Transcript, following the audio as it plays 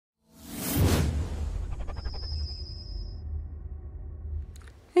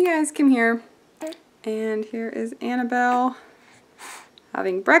Hey guys, Kim here, and here is Annabelle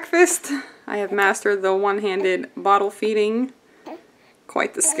having breakfast. I have mastered the one-handed bottle feeding.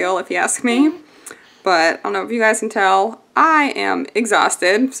 Quite the skill if you ask me, but I don't know if you guys can tell, I am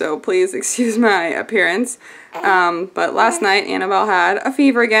exhausted, so please excuse my appearance. But last night Annabelle had a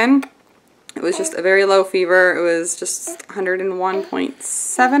fever again. It was just a very low fever. It was just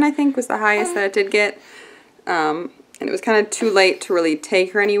 101.7 I think was the highest that it did get. And it was kind of too late to really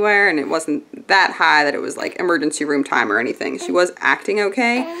take her anywhere, and it wasn't that high that it was like emergency room time or anything. She was acting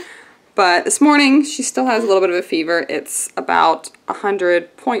okay, but this morning she still has a little bit of a fever. It's about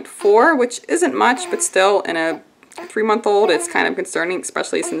 100.4, which isn't much, but still in a 3-month-old it's kind of concerning,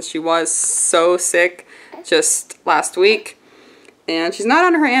 especially since she was so sick just last week. And she's not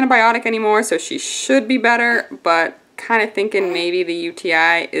on her antibiotic anymore, so she should be better, but kind of thinking maybe the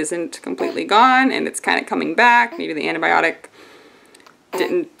UTI isn't completely gone and it's kind of coming back. Maybe the antibiotic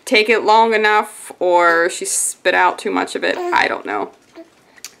didn't take it long enough, or she spit out too much of it. I don't know.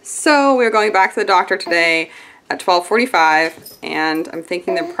 So we're going back to the doctor today at 12:45, and I'm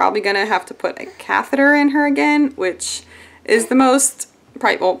thinking they're probably going to have to put a catheter in her again, which is the most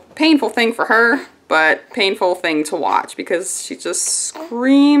painful thing for her, but painful thing to watch because she just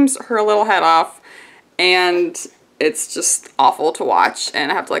screams her little head off, and it's just awful to watch,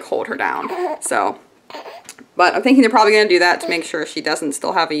 and I have to like hold her down. So, but I'm thinking they're probably going to do that to make sure she doesn't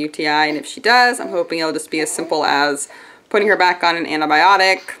still have a UTI, and if she does, I'm hoping it'll just be as simple as putting her back on an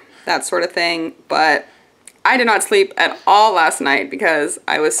antibiotic, that sort of thing. But I did not sleep at all last night because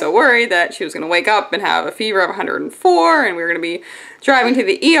I was so worried that she was going to wake up and have a fever of 104, and we were going to be driving to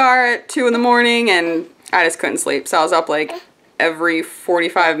the ER at 2 in the morning, and I just couldn't sleep. So I was up like every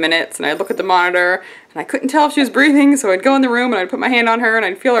 45 minutes, and I'd look at the monitor and I couldn't tell if she was breathing, so I'd go in the room and I'd put my hand on her and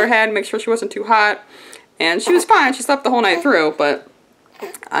I'd feel her head, make sure she wasn't too hot, and she was fine. She slept the whole night through, but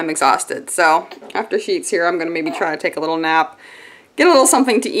I'm exhausted. So after she eats here, I'm gonna maybe try to take a little nap, get a little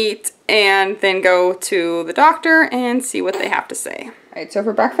something to eat, and then go to the doctor and see what they have to say. Alright, so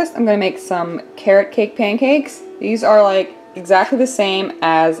for breakfast I'm gonna make some carrot cake pancakes. These are like exactly the same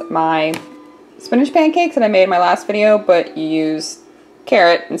as my spinach pancakes that I made in my last video, but you use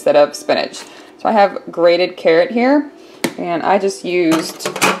carrot instead of spinach. So I have grated carrot here, and I just used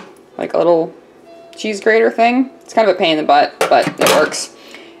like a little cheese grater thing. It's kind of a pain in the butt, but it works.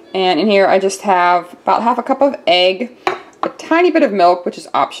 And in here I just have about half a cup of egg, a tiny bit of milk, which is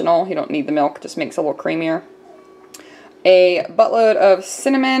optional. You don't need the milk, it just makes it a little creamier. A buttload of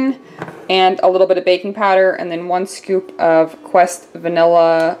cinnamon and a little bit of baking powder, and then 1 scoop of Quest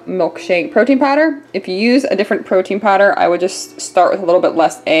vanilla milkshake protein powder. If you use a different protein powder, I would just start with a little bit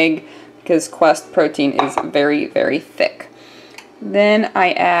less egg because Quest protein is very, very thick. Then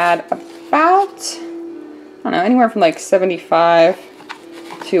I add about, I don't know, anywhere from like 75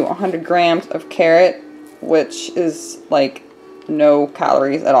 to 100 grams of carrot, which is like no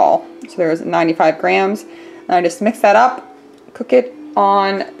calories at all. So there's 95 grams. And I just mix that up, cook it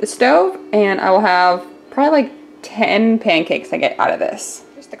on the stove, and I will have probably like 10 pancakes I get out of this.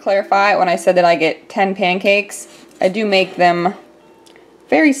 Just to clarify, when I said that I get 10 pancakes, I do make them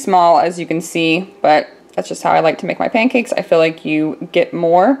very small, as you can see, but that's just how I like to make my pancakes. I feel like you get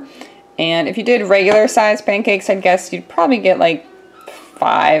more. And if you did regular size pancakes, I guess you'd probably get like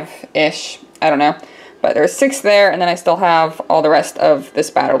 5-ish. I don't know. But there's 6 there, and then I still have all the rest of this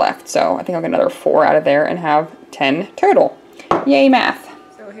batter left. So I think I'll get another 4 out of there and have 10 total. Yay, math.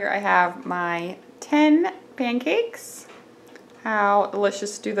 So here I have my 10 pancakes. How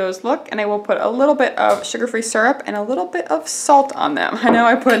delicious do those look? And I will put a little bit of sugar-free syrup and a little bit of salt on them. I know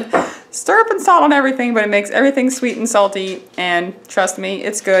I put syrup and salt on everything, but it makes everything sweet and salty, and trust me,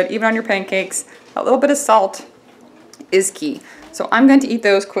 it's good. Even on your pancakes, a little bit of salt is key. So I'm going to eat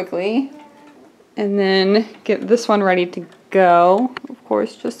those quickly and then get this one ready to go. Of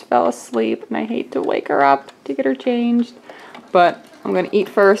course, just fell asleep, and I hate to wake her up to get her changed, but I'm going to eat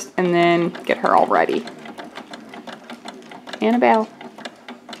first and then get her all ready. Annabelle.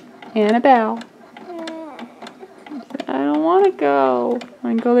 Annabelle. I don't want to go.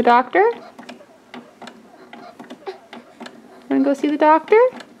 Want to go to the doctor? Want to go see the doctor?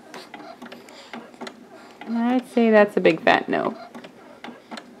 I'd say that's a big fat no.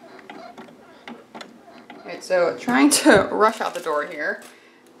 Alright, so trying to rush out the door here.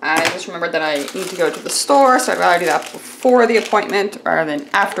 I just remembered that I need to go to the store, so I'd rather do that before the appointment rather than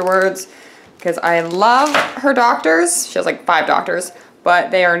afterwards, because I love her doctors. She has like 5 doctors, but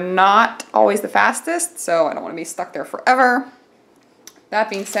they are not always the fastest, so I don't want to be stuck there forever. That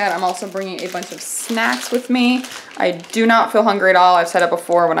being said, I'm also bringing a bunch of snacks with me. I do not feel hungry at all. I've said it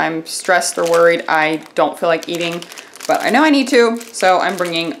before, when I'm stressed or worried, I don't feel like eating. but I know I need to, so I'm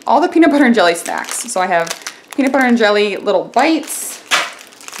bringing all the peanut butter and jelly snacks. So I have peanut butter and jelly little bites,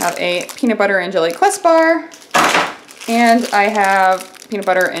 I have a peanut butter and jelly quest bar, and I have peanut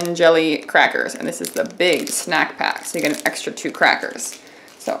butter and jelly crackers. And this is the big snack pack, so you get an extra 2 crackers.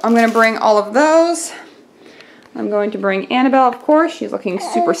 So I'm gonna bring all of those. I'm going to bring Annabelle, of course. She's looking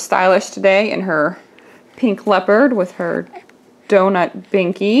super stylish today in her pink leopard with her donut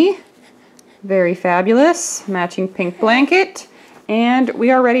binky. Very fabulous. Matching pink blanket. And we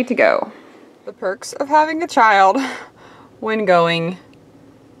are ready to go. The perks of having a child when going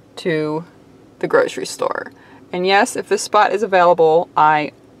to the grocery store. And yes, if this spot is available,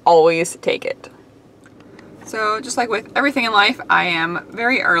 I always take it. So just like with everything in life, I am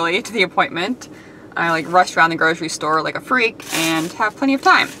very early to the appointment. I like rush around the grocery store like a freak and have plenty of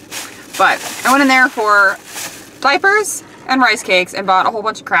time. But I went in there for diapers and rice cakes and bought a whole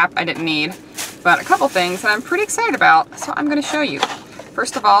bunch of crap I didn't need. But a couple things that I'm pretty excited about, so I'm going to show you.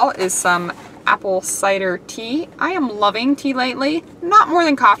 First of all is some apple cider tea. I am loving tea lately. Not more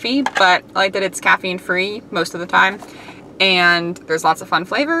than coffee, but I like that it's caffeine free most of the time. And there's lots of fun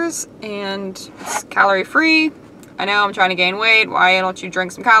flavors and it's calorie free. I know I'm trying to gain weight. Why don't you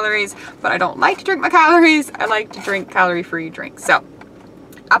drink some calories? But I don't like to drink my calories. I like to drink calorie-free drinks. So,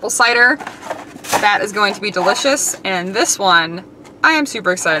 apple cider, that is going to be delicious. And this one, I am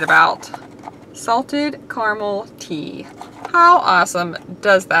super excited about. Salted caramel tea. How awesome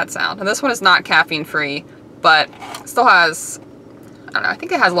does that sound? And this one is not caffeine-free, but still has, I don't know, I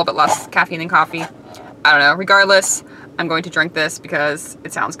think it has a little bit less caffeine than coffee. I don't know. Regardless, I'm going to drink this because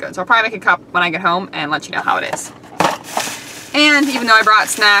it sounds good. So I'll probably make a cup when I get home and let you know how it is. And even though I brought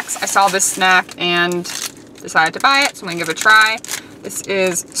snacks, I saw this snack and decided to buy it, so I'm gonna give it a try. This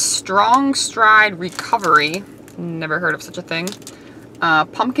is Strong Stride Recovery. Never heard of such a thing.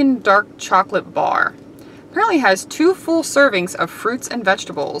 Pumpkin dark chocolate bar. Apparently has 2 full servings of fruits and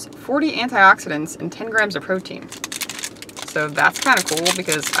vegetables, 40 antioxidants, and 10 grams of protein. So that's kind of cool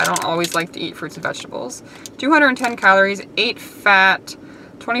because I don't always like to eat fruits and vegetables. 210 calories, 8 fat,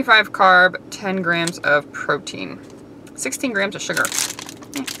 25 carb, 10 grams of protein. 16 grams of sugar.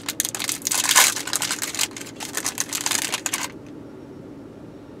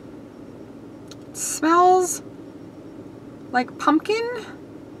 It smells like pumpkin,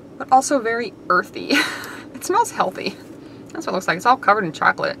 but also very earthy. It smells healthy. That's what it looks like. It's all covered in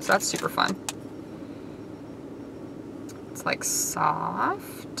chocolate, so that's super fun. It's like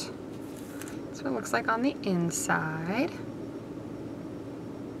soft. That's what it looks like on the inside.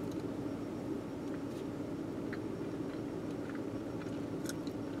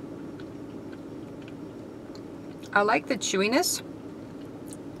 I like the chewiness.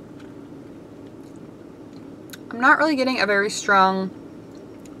 I'm not really getting a very strong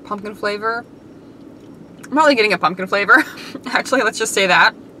pumpkin flavor. I'm not really getting a pumpkin flavor. Actually, let's just say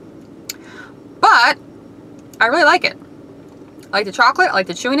that. But I really like it. I like the chocolate, I like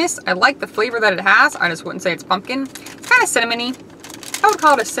the chewiness, I like the flavor that it has. I just wouldn't say it's pumpkin. It's kind of cinnamony. I would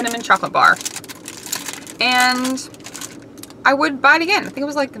call it a cinnamon chocolate bar. And I would buy it again. I think it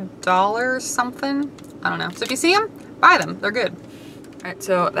was like $1 something. I don't know. So if you see them, buy them. They're good. Alright,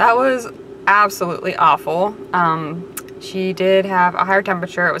 so that was absolutely awful. She did have a higher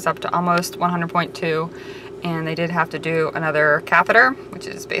temperature. It was up to almost 100.2. And they did have to do another catheter, which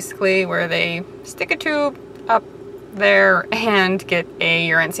is basically where they stick a tube up there and get a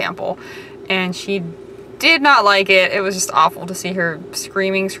urine sample. And she did not like it. It was just awful to see her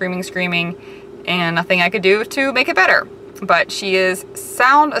screaming, screaming, screaming, and nothing I could do to make it better. But she is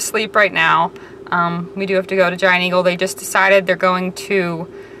sound asleep right now. We do have to go to Giant Eagle. They just decided they're going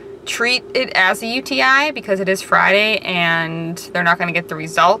to treat it as a UTI because it is Friday and they're not going to get the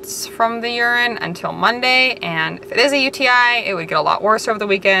results from the urine until Monday. And if it is a UTI, it would get a lot worse over the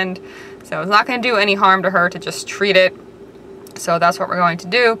weekend. So it's not going to do any harm to her to just treat it. So that's what we're going to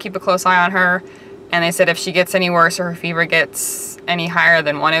do, keep a close eye on her. And they said if she gets any worse or her fever gets any higher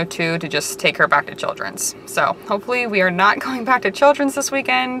than 102 to just take her back to Children's. So hopefully we are not going back to Children's this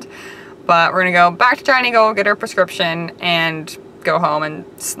weekend, but we're going to go back to Giant Eagle, get her prescription, and go home and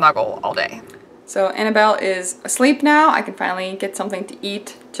snuggle all day. So Annabelle is asleep now. I can finally get something to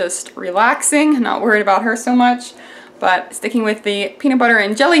eat, just relaxing, not worried about her so much. But sticking with the peanut butter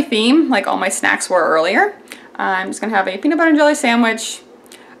and jelly theme, like all my snacks were earlier, I'm just gonna have a peanut butter and jelly sandwich.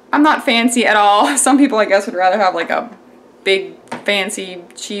 I'm not fancy at all. Some people, I guess, would rather have like a big fancy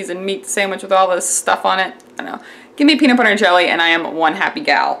cheese and meat sandwich with all this stuff on it. I don't know. Give me peanut butter and jelly and I am one happy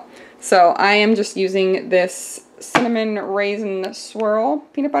gal. So I am just using this cinnamon raisin swirl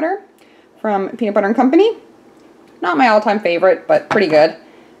peanut butter from Peanut Butter and Company. Not my all-time favorite, but pretty good.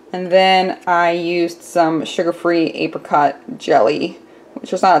 And then I used some sugar-free apricot jelly,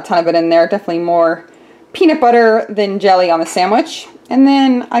 which there's not a ton of it in there. Definitely more peanut butter than jelly on the sandwich. And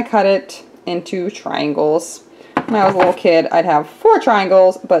then I cut it into triangles. When I was a little kid, I'd have 4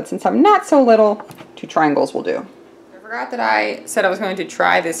 triangles, but since I'm not so little, 2 triangles will do. I forgot that I said I was going to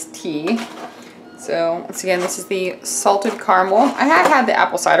try this tea. So once again, this is the salted caramel. I have had the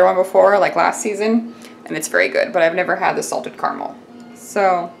apple cider one before, like last season, and it's very good, but I've never had the salted caramel.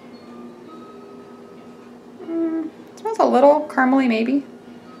 So, it smells a little caramely maybe.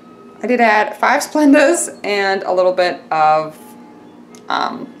 I did add 5 Splendas and a little bit of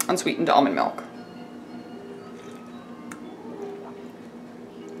unsweetened almond milk.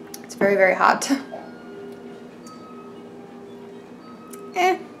 It's very, very hot.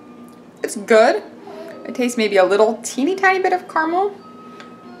 It's good. It tastes maybe a little teeny tiny bit of caramel,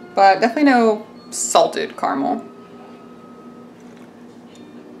 but definitely no salted caramel.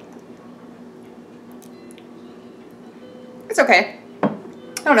 It's okay.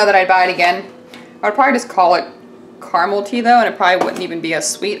 I don't know that I'd buy it again. I would probably just call it caramel tea though, and it probably wouldn't even be as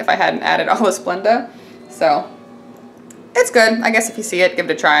sweet if I hadn't added all the Splenda. So, it's good. I guess if you see it, give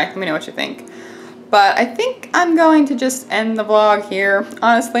it a try. Let me know what you think. But I think I'm going to just end the vlog here.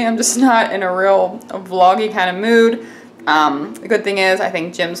 Honestly, I'm just not in a real vloggy kind of mood. The good thing is I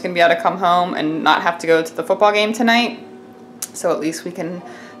think Jim's going to be able to come home and not have to go to the football game tonight. So at least we can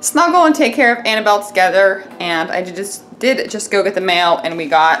snuggle and take care of Annabelle together. And I did just go get the mail, and we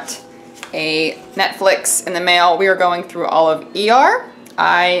got a Netflix in the mail. We are going through all of ER.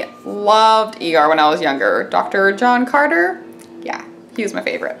 I loved ER when I was younger. Dr. John Carter, yeah, he was my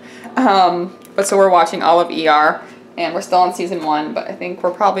favorite. But so we're watching all of ER, and we're still on season 1, but I think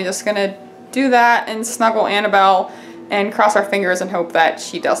we're probably just gonna do that and snuggle Annabelle and cross our fingers and hope that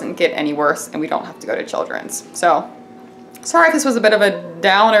she doesn't get any worse and we don't have to go to Children's. So, sorry if this was a bit of a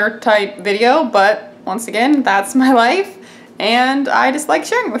downer type video, but once again, that's my life, and I just like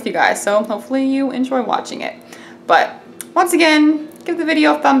sharing it with you guys, so hopefully you enjoy watching it. But once again, give the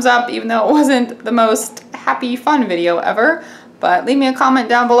video a thumbs up, even though it wasn't the most happy, fun video ever. But leave me a comment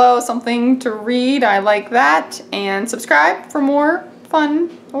down below, something to read, I like that. And subscribe for more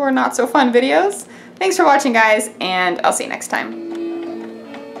fun or not so fun videos. Thanks for watching, guys, and I'll see you next time.